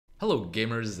Hello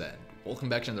gamers and welcome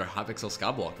back to another Hypixel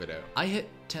Skyblock video. I hit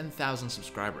 10,000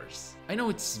 subscribers. I know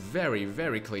it's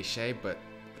very cliche, but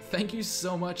thank you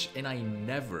so much, and I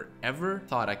never ever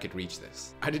thought I could reach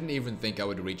this. I didn't even think I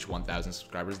would reach 1,000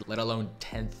 subscribers, let alone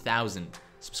 10,000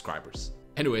 subscribers.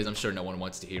 Anyways, I'm sure no one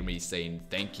wants to hear me saying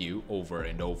thank you over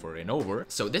and over and over.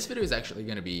 So this video is actually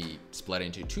going to be split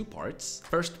into two parts.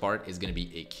 First part is going to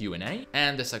be a Q&A,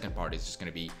 and the second part is just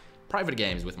going to be private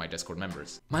games with my Discord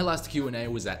members. My last Q&A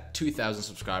was at 2,000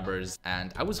 subscribers,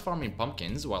 and I was farming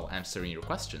pumpkins while answering your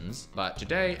questions, but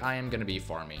today I am gonna be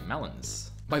farming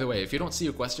melons. By the way, if you don't see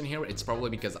a question here, it's probably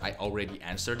because I already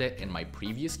answered it in my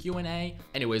previous Q&A.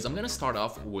 Anyways, I'm gonna start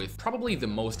off with probably the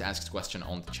most asked question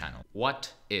on the channel.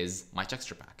 What is my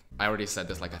texture pack? I already said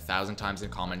this like 1,000 times in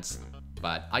comments,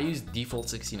 but I use default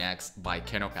 16x by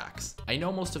Kenopax. I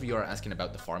know most of you are asking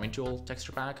about the farming tool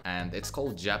texture pack, and it's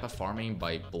called Japa Farming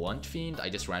by Blunt Fiend. I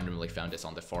just randomly found this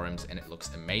on the forums and it looks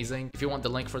amazing. If you want the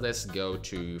link for this, go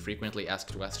to frequently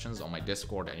asked questions on my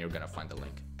Discord and you're gonna find the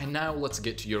link. And now let's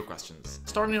get to your questions.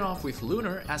 Starting off with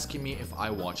Lunar asking me if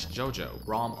I watch JoJo.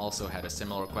 Rom also had a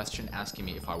similar question asking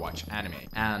me if I watch anime.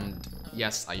 And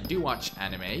yes, I do watch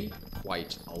anime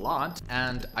quite a lot,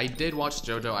 and I did watch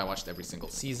JoJo. I watched every single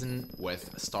season,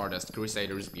 with Stardust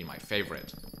Crusaders being my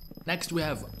favorite. Next we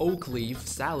have Oakleaf,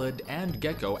 Salad, and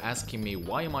Gecko asking me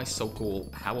why am I so cool,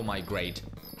 how am I great,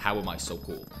 how am I so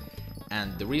cool?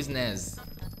 And the reason is,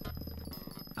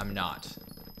 I'm not.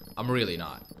 I'm really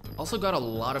not. Also got a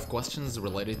lot of questions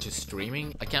related to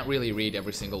streaming. I can't really read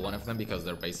every single one of them because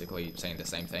they're basically saying the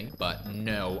same thing. But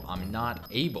no, I'm not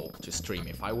able to stream.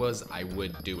 If I was, I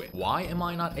would do it. Why am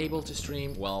I not able to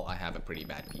stream? Well, I have a pretty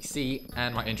bad PC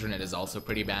and my internet is also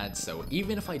pretty bad. So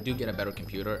even if I do get a better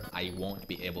computer, I won't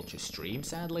be able to stream,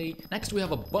 sadly. Next, we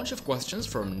have a bunch of questions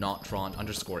from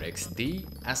Notron_XD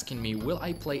asking me, will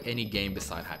I play any game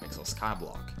beside Hypixel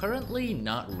Skyblock? Currently,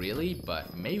 not really,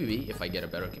 but maybe if I get a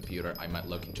better computer, I might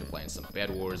look into playing some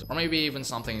Bed Wars, or maybe even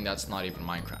something that's not even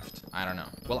Minecraft. I don't know.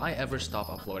 Will I ever stop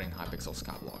uploading Hypixel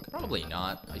Skyblock? Probably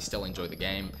not. I still enjoy the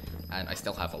game, and I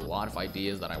still have a lot of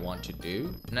ideas that I want to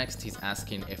do. Next, he's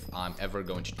asking if I'm ever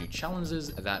going to do challenges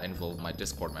that involve my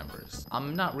Discord members.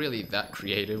 I'm not really that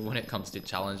creative when it comes to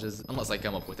challenges, unless I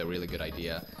come up with a really good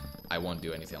idea. I won't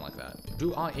do anything like that.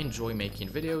 Do I enjoy making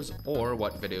videos, or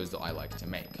what videos do I like to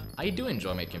make? I do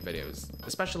enjoy making videos,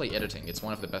 especially editing. It's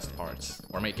one of the best parts.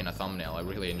 Or making a thumbnail, I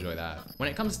really enjoy that. When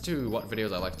it comes to what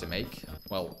videos I like to make,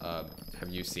 well, have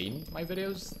you seen my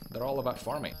videos? They're all about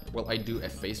farming. Will I do a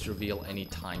face reveal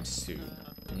anytime soon?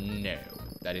 No.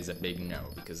 That is a big no,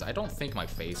 because I don't think my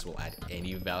face will add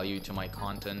any value to my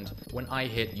content. When I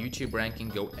hit YouTube ranking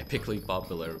go epically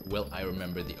popular, will I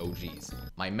remember the OGs?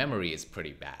 My memory is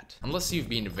pretty bad. Unless you've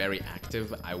been very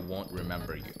active, I won't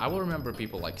remember you. I will remember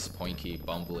people like Spoinky,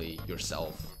 Bumbly,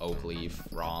 yourself, Oakleaf,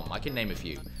 Rom, I can name a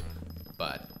few.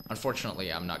 But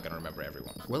unfortunately, I'm not gonna remember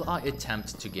everyone. Will I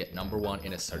attempt to get #1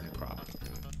 in a certain crop?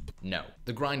 No.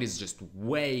 The grind is just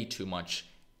way too much,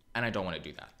 and I don't want to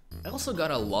do that. I also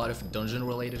got a lot of dungeon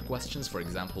related questions. For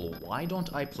example, why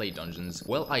don't I play dungeons?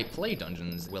 Will I play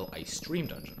dungeons? Will I stream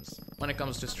dungeons? When it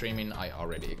comes to streaming, I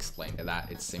already explained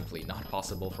that it's simply not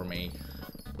possible for me.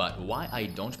 But why I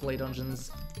don't play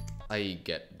dungeons? I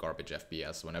get garbage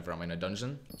FPS whenever I'm in a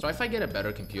dungeon. So if I get a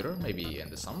better computer, maybe in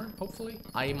the summer, hopefully,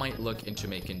 I might look into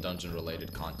making dungeon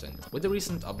related content. With the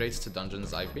recent updates to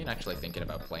dungeons, I've been actually thinking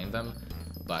about playing them,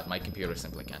 but my computer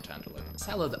simply can't handle it.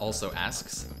 Salad also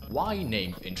asks, why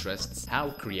name Interests, how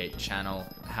create channel,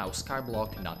 how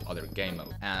Skyblock, not other game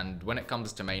mode? And when it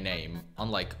comes to my name,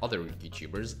 unlike other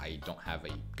YouTubers, I don't have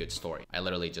a good story. I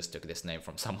literally just took this name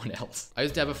from someone else. I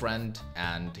used to have a friend,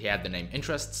 and he had the name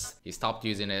Interests, he stopped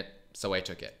using it, so I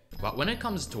took it. But when it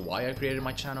comes to why I created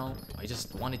my channel, I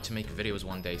just wanted to make videos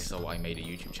one day, so I made a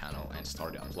YouTube channel and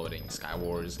started uploading Sky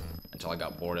Wars until I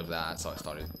got bored of that, so I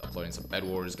started uploading some Bed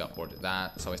Wars, got bored of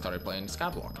that, so I started playing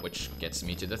Skyblock, which gets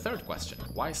me to the third question.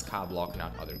 Why Skyblock,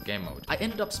 not other game mode? I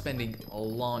ended up spending a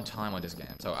long time on this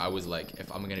game, so I was like, if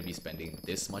I'm gonna be spending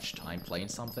this much time playing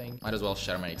something, might as well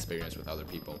share my experience with other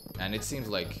people. And it seems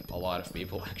like a lot of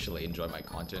people actually enjoy my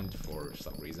content for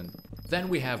some reason. Then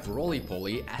we have Rolly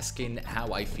Poly asking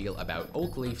how I feel about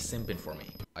Oakleaf simping for me.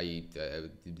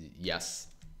 Yes.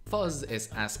 Fuzz is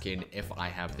asking if I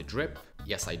have the drip.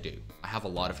 Yes, I do. I have a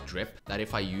lot of drip that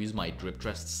if I use my drip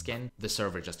dressed skin, the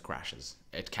server just crashes.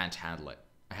 It can't handle it.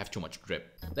 I have too much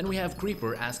drip. Then we have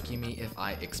Creeper asking me if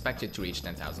I expected to reach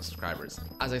 10,000 subscribers.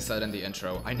 As I said in the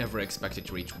intro, I never expected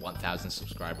to reach 1,000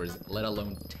 subscribers, let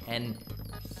alone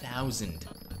 10,000.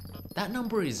 That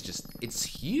number is just, it's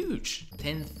huge.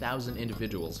 10,000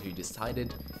 individuals who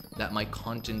decided that my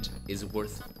content is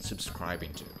worth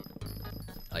subscribing to.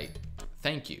 Like,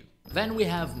 thank you. Then we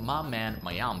have my man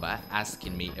Mayamba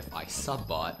asking me if I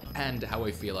subbot and how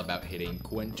I feel about hitting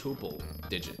quintuple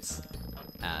digits.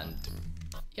 And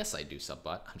yes, I do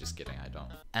subbot. I'm just kidding, I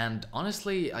don't. And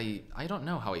honestly, I don't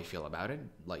know how I feel about it.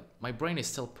 Like, my brain is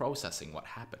still processing what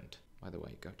happened. By the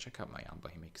way, go check out Mayamba,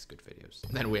 he makes good videos.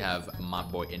 Then we have my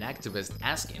boy Inactivist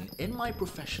asking, in my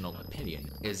professional opinion,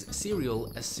 is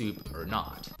cereal a soup or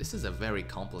not? This is a very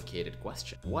complicated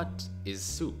question. What is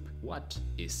soup? What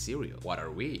is cereal? What are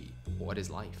we? What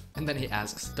is life? And then he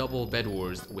asks, double bed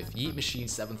wars with Yeet Machine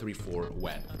 734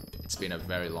 when? It's been a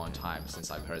very long time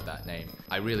since I've heard that name.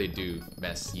 I really do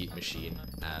miss Yeet Machine,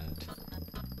 and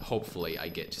hopefully I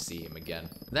get to see him again.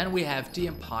 Then we have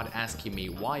TM Pod asking me,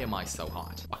 why am I so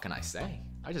hot? What can I say?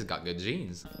 I just got good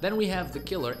genes. Then we have The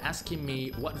Killer asking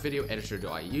me what video editor do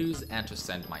I use and to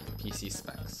send my PC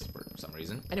specs for some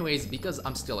reason. Anyways, because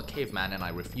I'm still a caveman and I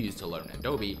refuse to learn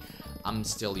Adobe, I'm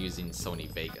still using Sony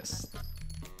Vegas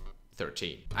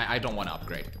 13. I don't want to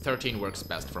upgrade. 13 works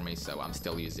best for me, so I'm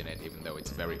still using it even though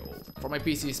it's very old. For my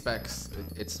PC specs,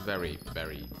 it's very,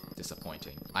 very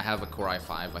disappointing. I have a Core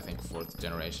i5, I think 4th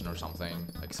generation or something,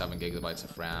 like 7 gigabytes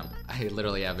of RAM. I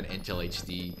literally have an Intel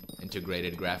HD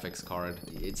integrated graphics card.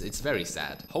 It's very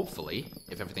sad. Hopefully,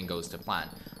 if everything goes to plan,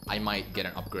 I might get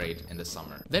an upgrade in the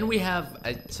summer. Then we have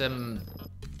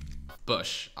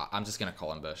Bush, I'm just gonna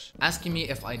call him Bush, asking me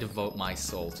if I devote my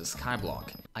soul to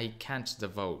Skyblock. I can't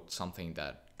devote something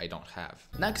that I don't have.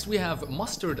 Next we have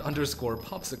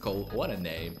mustard_popsicle, what a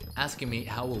name, asking me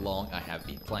how long I have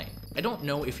been playing. I don't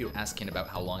know if you're asking about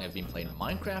how long I've been playing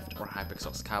Minecraft or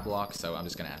Hypixel Skyblock, so I'm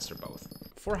just gonna answer both.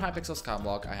 For Hypixel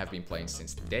Skyblock, I have been playing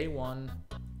since day one.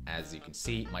 As you can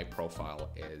see, my profile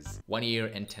is 1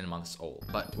 year and 10 months old.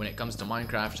 But when it comes to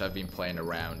Minecraft, I've been playing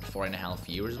around 4.5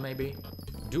 years maybe.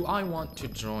 Do I want to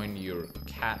join your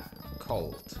cat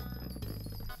cult?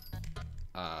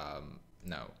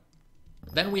 No.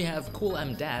 Then we have Cool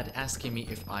M Dad asking me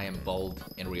if I am bald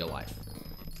in real life.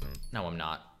 No, I'm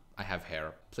not. I have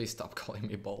hair. Please stop calling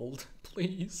me bald,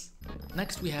 please.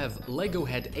 Next we have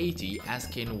LegoHead80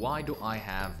 asking why do I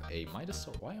have a Midas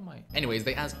sword? Why am I? Anyways,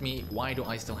 they asked me why do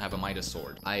I still have a Midas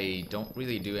sword? I don't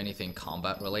really do anything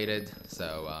combat related,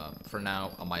 so for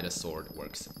now a Midas sword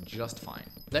works just fine.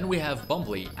 Then we have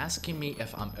Bumbly asking me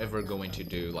if I'm ever going to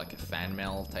do like a fan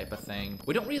mail type of thing.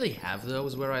 We don't really have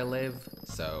those where I live,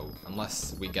 so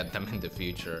unless we get them in the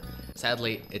future,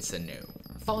 sadly it's a no.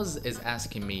 Fuzz is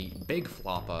asking me Big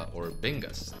Floppa or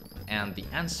Bingus, and the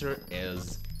answer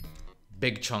is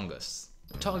Big Chungus.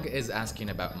 Tug is asking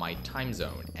about my time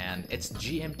zone, and it's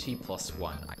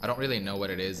GMT+1. I don't really know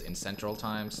what it is in Central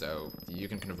Time, so you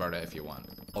can convert it if you want.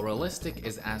 Oralistic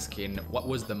is asking what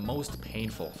was the most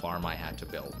painful farm I had to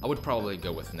build. I would probably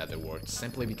go with Netherwart,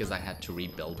 simply because I had to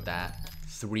rebuild that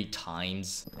 3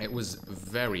 times. It was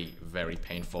very, very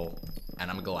painful,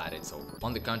 and I'm glad it's over.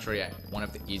 On the contrary, one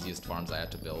of the easiest farms I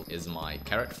had to build is my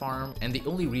carrot farm, and the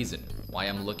only reason why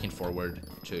I'm looking forward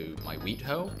to my wheat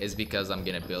hoe is because I'm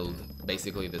gonna build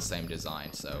basically the same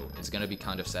design, so it's gonna be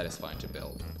kind of satisfying to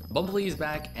build. Bumbly is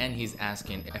back, and he's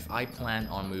asking if I plan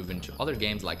on moving to other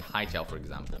games like Hytale, for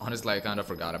example. Honestly, I kind of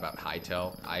forgot about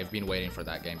Hytale. I've been waiting for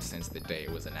that game since the day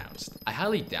it was announced. I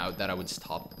highly doubt that I would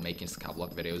stop making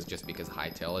Skyblock videos just because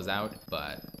Hytale is out,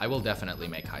 but I will definitely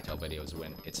make Hytale videos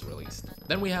when it's released.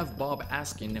 Then we have Bob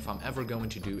asking if I'm ever going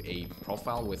to do a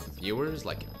profile with viewers,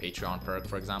 like a Patreon perk,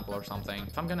 for example, or something.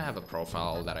 If I'm gonna have a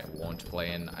profile that I won't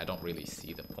play in, I don't really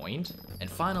see the point. And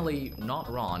finally,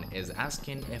 Not Ron is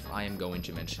asking if I am going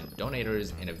to mention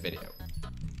donators in a video.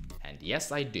 And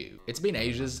yes, I do. It's been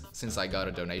ages since I got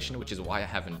a donation, which is why I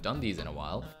haven't done these in a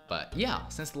while. But yeah,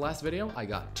 since the last video, I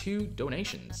got 2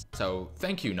 donations. So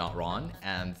thank you, Not Ron,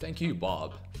 and thank you,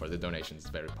 Bob, for the donations,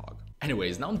 very pog.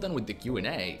 Anyways, now I'm done with the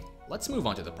Q&A. Let's move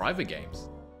on to the private games.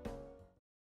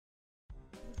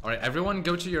 Alright, everyone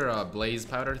go to your blaze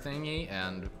powder thingy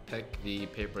and pick the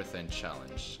paper thin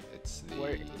challenge. It's the...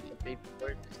 Where's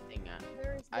this thing at?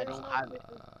 I don't have it.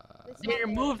 They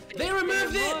removed it! They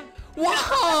removed it?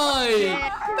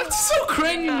 Why? That's so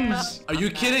cringe! Are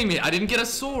you kidding me? I didn't get a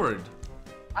sword.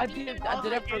 I did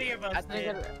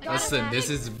Listen, this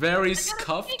is very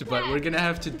scuffed, but we're gonna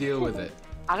have to deal with it.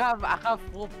 I have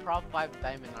full prop 5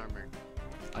 diamond armor.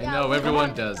 I know,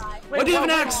 everyone does. Wait, do you have an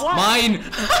axe? Mine!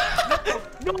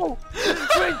 No!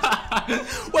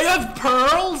 Wait, you have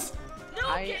pearls? No,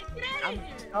 I'm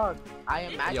stuck. I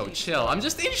am actually... Yo, chill. I'm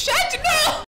just enchanted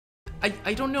now!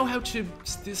 I don't know how to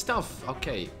do stuff.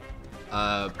 Okay.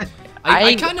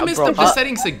 I kind of messed up the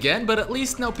settings again, but at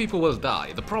least now people will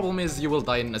die. The problem is you will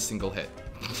die in a single hit.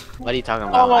 What are you talking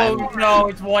about? Oh no,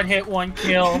 it's 1 hit, 1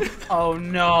 kill. Oh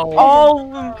no.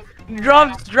 Oh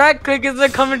drops drag click is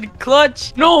like coming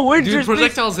clutch. No, Dude, Interest.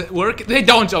 projectiles work? They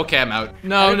don't. Okay, I'm out.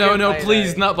 No, I no, don't no, get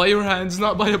please, that. not by your hands,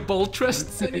 not by a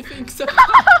boltress, anything.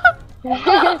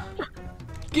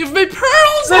 Give me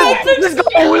pearls! Let's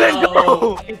go! Let's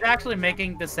go! He's actually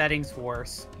making the settings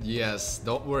worse. Yes,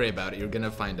 don't worry about it. You're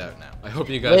gonna find out now. I hope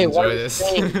you guys enjoy this.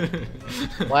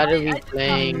 What are we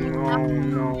playing? Oh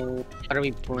no. What are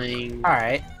we playing?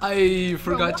 Alright. I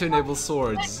forgot to enable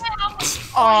swords.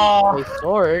 Oh. Wait,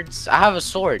 swords? I have a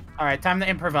sword. Alright, time to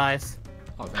improvise.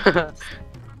 Oh, thank you.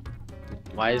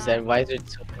 Why is that? Why is there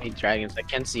so many dragons? I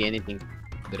can't see anything.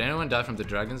 Did anyone die from the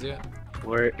dragons yet?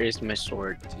 Where is my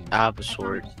sword? I have a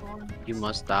sword. You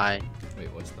must die.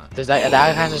 Wait, what's that? Does that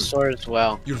has a sword as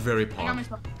well? You're very palm.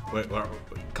 Wait,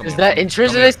 come Is on, that come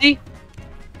Interest here. that I see?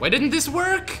 Why didn't this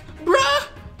work? Bruh!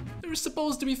 There's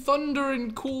supposed to be thunder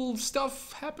and cool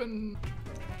stuff happen.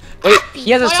 Wait,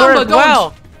 he has a My sword armor, as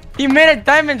well. He made a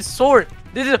diamond sword.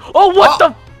 This is. Oh, what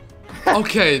the?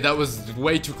 Okay, that was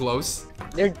way too close.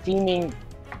 They're teaming.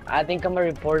 I think I'm gonna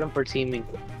report them for teaming.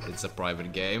 It's a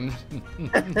private game.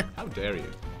 How dare you?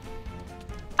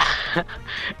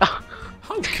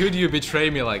 How could you betray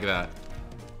me like that?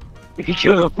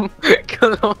 Kill him.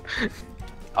 Kill him.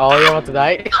 Oh, you want to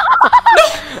die?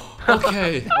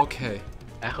 Okay, okay.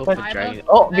 I hope the dragon.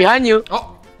 Oh, behind you.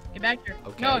 Oh, Get back here.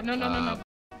 okay. No, no, no, no, no.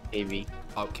 Maybe.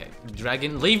 Okay,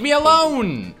 dragon, leave me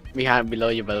alone! Behind, below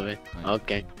you, by the way. Right.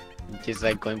 Okay. Just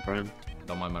like going for him.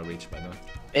 Don't mind my reach, by the way.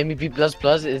 MVP plus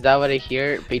plus, is that what I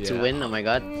hear? Pay to Yeah. win? Oh my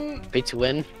god. Pay to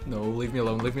win? No, leave me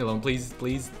alone, please,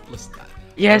 please. Let's.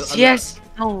 Yes, I'm- yes!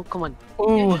 No, come on.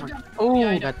 Ooh,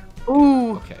 ooh, God.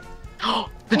 ooh. Okay.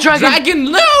 The dragon!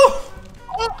 Dragon, no!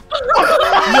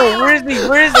 No, where is he?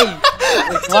 Where is he?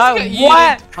 got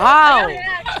What? How?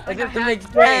 It doesn't make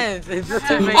sense. It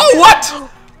doesn't make Oh,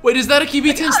 what? Wait, is that a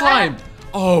Kibitan slime?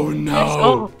 Oh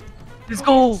no. Let's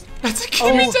go. That's a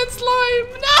Kibitan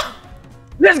slime. No.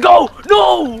 Let's go.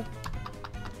 No.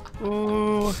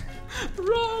 Ooh.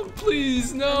 Rob,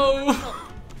 please, no.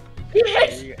 You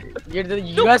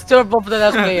guys still are both the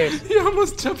last players. He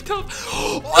almost jumped up.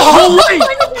 Oh,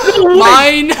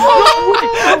 mine.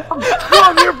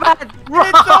 Rob, you're bad.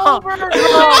 Rob.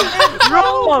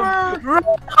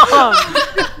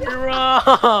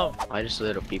 Rob. Why just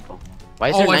little people? Why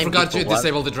is there Oh, I 9 forgot to people? What?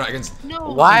 disable the dragons.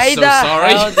 No. Why I'm so the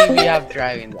sorry. hell do we have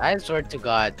dragons? I swear to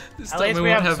God. This At time least we we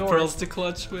won't have have swords. pearls to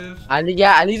clutch with. And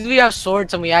yeah, at least we have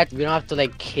swords and we don't have to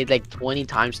like hit like 20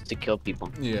 times to kill people.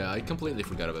 Yeah, I completely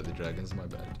forgot about the dragons. My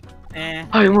bad. Eh.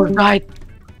 I almost died.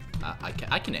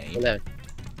 I can aim. Who left?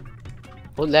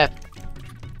 Who left?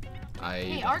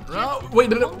 Hey, Archie. Oh, wait,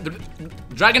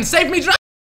 dragon, save me, dragon!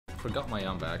 Forgot my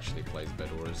Yamba actually plays Bed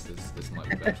Wars. This might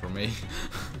be bad for me.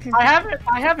 I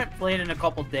haven't played in a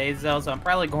couple days though, so I'm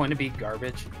probably going to be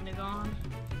garbage.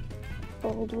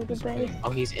 Oh,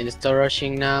 he's insta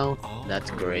rushing now. Oh, That's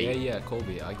great. Yeah,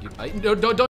 Colby. No,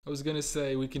 don't. I was gonna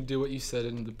say we can do what you said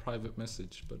in the private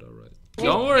message, but alright.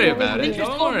 Don't worry about it.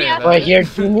 Don't worry Do I about it. hear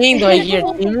teaming? Do I hear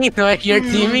teaming? Do I hear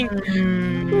teaming?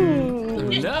 Who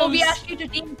Did knows? Kobe ask you to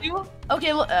team too?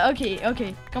 Okay,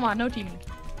 okay. Come on, no teaming.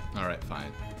 Alright,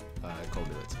 fine.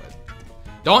 Colby, let's fight.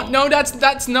 Don't. No, that's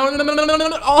no.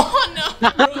 Oh no.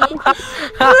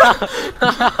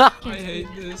 I hate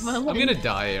this. I'm gonna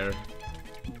die here.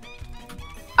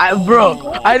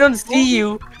 Bro, I don't see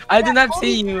you. I do not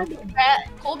see you.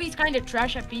 Colby's kind of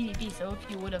trash at PvP, so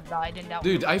if you would have died, then that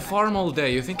Dude, would I farm all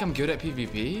day. You think I'm good at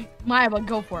PvP? Mayaba,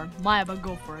 go for him. Mayaba,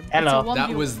 go for him. Hello. It's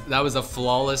a 1v1. That was a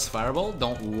flawless fireball.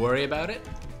 Don't worry about it.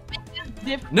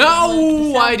 Different.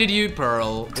 No! Why did you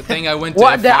pearl? The thing I went to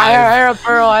What the F5. IRL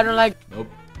pearl? I don't like. Nope.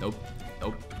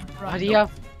 What do you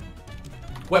have?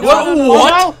 Wait, what? No,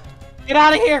 What? no. Get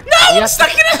out of here! No, I'm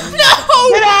stuck in it. No!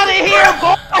 Get out of here,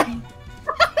 boy!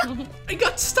 I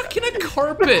got stuck in a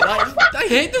carpet. I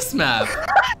hate this map.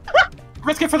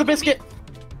 Risk it for the biscuit.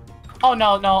 Oh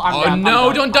no, I'm Oh down, I'm no!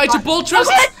 down. Don't die to bull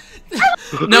trust.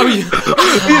 No, you.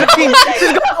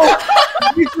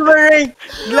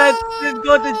 Let's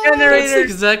go to That's generator.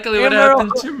 exactly what Emerald.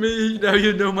 happened to me. Now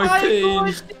you know my I pain.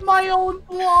 pushed my own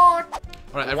block.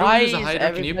 All right, Why everyone who's a is hider,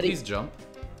 can you everybody- please jump?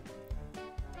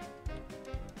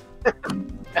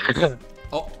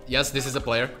 Oh, yes, this is a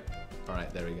player. All right,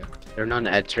 there we go. They're not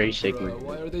at trade shaking. Bro,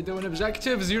 why are they doing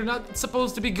objectives? You're not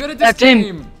supposed to be good at this That's him.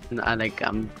 game. I like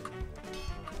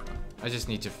I just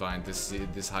need to find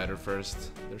this hider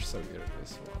first. They're so good at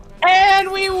this one.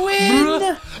 And we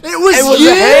win. It was was you.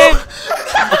 a hit.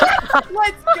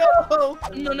 Let's go.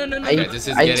 No. Okay, this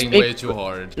is I getting speak- way too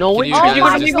hard. No, Can wait, you you're guys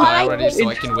gonna just be die mine. already so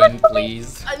I can win,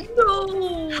 please?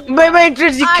 No. My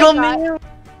interest, you I killed got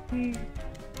me.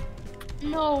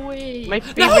 No way. My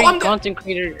favorite content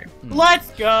creator.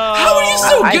 Let's go. How are you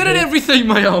so I good at hate- everything,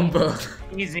 Mayamba?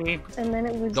 Easy. And then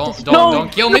it was Don't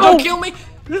kill me! Don't kill me!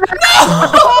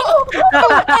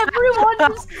 everyone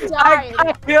just died.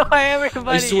 I kill everybody.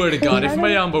 I swear to God, if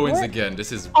Mayamba wins again,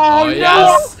 this is. Oh, no.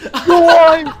 yes!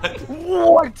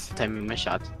 What? Timing my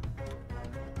shot.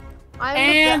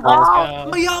 And I'm let's the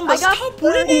go. Mayamba, I got stop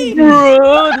winning!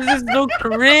 Bro, this is so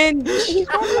cringe. He's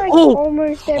got like Oh.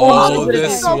 almost every Oh, this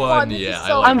this is so one, fun. This yeah, is I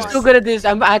so like I'm this. so good at this.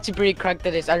 I'm actually pretty cracked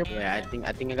at this. Yeah, I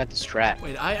think I got the strat.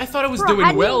 Wait, I thought I was Bro, doing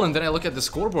how do well, you- and then I look at the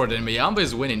scoreboard, and Mayamba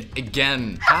is winning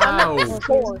again. How?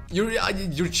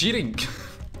 You're cheating.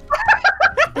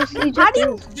 How do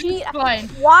you cheat? Fine.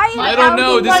 Why? I don't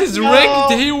know. This is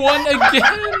rigged. He won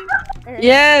again.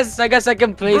 Yes, I guess I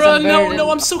can play Bro, some better no, than-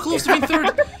 I'm so close to being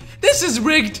third. This is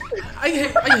rigged. I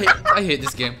hate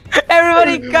this game.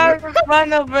 Everybody got in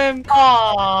front of him.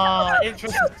 Aw,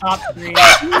 Interest is top 3.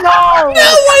 No! No,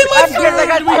 why am I I third?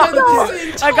 got We got top the two.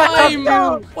 same I got top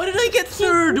time. two. Why did I get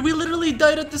third? We literally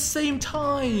died at the same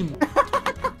time.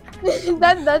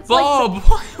 That's Bob,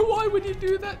 why would you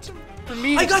do that to me? For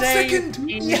me I to got say second.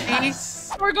 easy,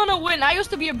 Yes. We're gonna win. I used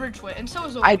to be a bridgeway, and so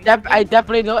is I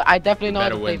definitely know how Better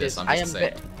to play win this, this. I'm I just am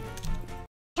saying.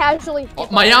 casually. Oh,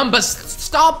 Mayamba,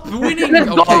 stop winning. Let's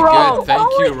go, Okay, Ron. good. Thank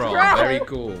you, Holy Ron. crap. Very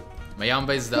cool.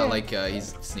 Mayamba is that like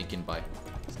he's sneaking by.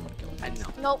 Someone kill him. I know.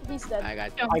 Nope, he's dead. I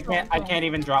got I can't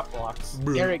even drop blocks.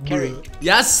 Carry.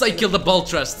 Yes, I killed the ball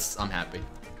trusts. I'm happy.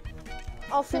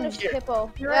 I'll finish the hippo.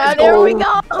 You're Yeah, right. there we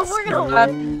go. We're gonna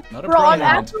win. Not a Bro, I'm problem.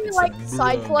 actually It's like a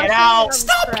side bruh. questing. out. and I'm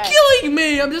Stop stressed. killing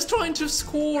me! I'm just trying to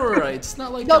score. It's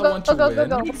not like Go, I go, want to go, go, win.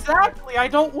 go, go. Exactly. I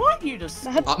don't want you to.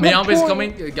 Mayamba is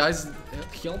coming, guys.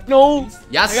 Help. No. Please.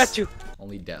 Yes. I got you.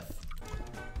 Only death.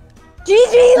 GG,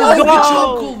 Oh, let's good go.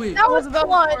 job, Colby. That was about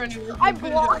clutch. four anyway. I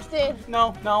blocked it.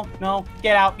 No.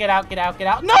 Get out.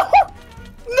 No.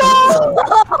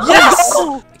 Yes.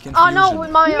 Oh no,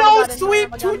 with my No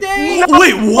sweep today.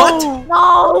 Wait, what?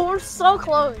 No, we're so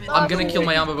close. I'm gonna kill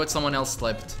Mayamba, but someone else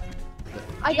slipped.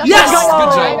 I got Yes!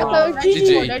 that. Good I job. got those.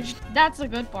 GG. That's a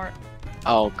good part.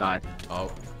 Oh god.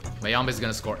 Oh, Mayamba's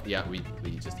gonna score. Yeah, we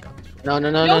just got this. No. Okay,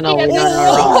 Wrong.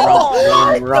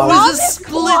 That was a Rob is split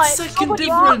clutch. second Oh my God.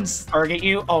 difference. Target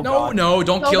you. Oh No, god. no,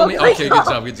 don't No, kill go, me. go, Okay,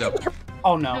 go. good job.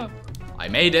 Oh no. I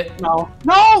made it. No.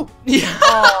 Yeah.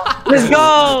 Let's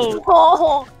go.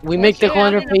 Oh, We make the Yeah,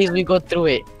 corner I know. phase. We go through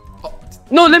it. Oh.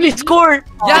 No, let me score.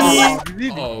 Yes.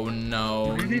 Oh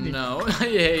no, no. I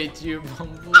hate you,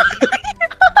 Bumble.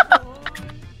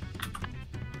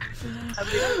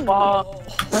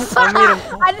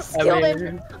 I just killed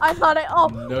him. I thought I. Oh,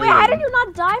 No, wait, you how did didn't. you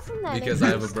not die from that? Because I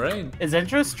have a brain. Is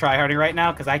Interest tryharding right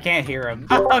now? Because I can't hear him.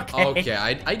 Okay. Okay,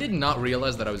 I did not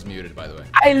realize that I was muted, by the way.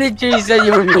 I literally said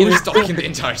you were I was muted. talking the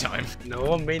entire time.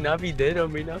 No, I may not be dead. I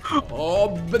may not. Oh,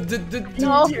 but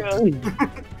No.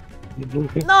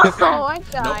 No, I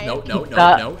died.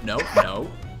 no.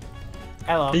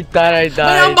 Hello. He thought I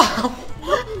died.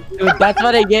 Mayamba! Dude, that's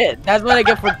what I get. That's what I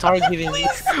get for targeting me.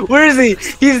 Where is he?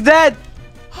 He's dead.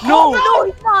 No. No,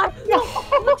 he's not.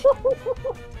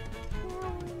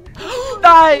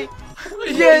 Die. I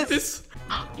hate Yes. this.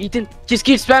 Ethan, just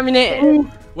keep spamming it.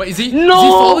 Wait, is he? No. Is he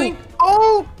falling?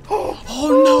 Oh.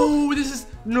 Oh no!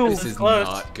 This is close.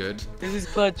 not good. This is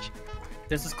clutch.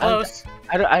 This is close.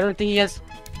 I don't think he has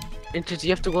interest. You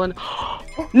have to go in.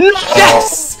 No.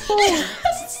 Yes!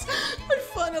 Yes! I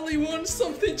finally won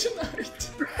something tonight.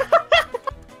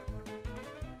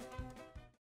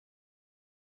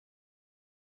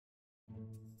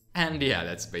 And yeah,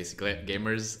 that's basically it,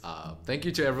 gamers. Thank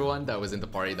you to everyone that was in the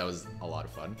party. That was a lot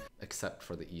of fun. Except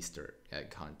for the Easter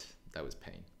egg hunt. That was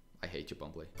pain. I hate you,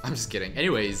 Bumbly. I'm just kidding.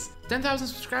 Anyways, 10,000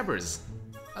 subscribers.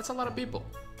 That's a lot of people.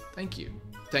 Thank you.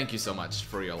 Thank you so much,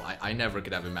 for real. I never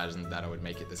could have imagined that I would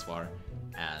make it this far.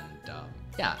 And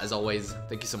yeah, as always,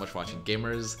 thank you so much for watching,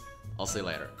 gamers. I'll see you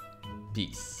later.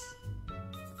 Peace.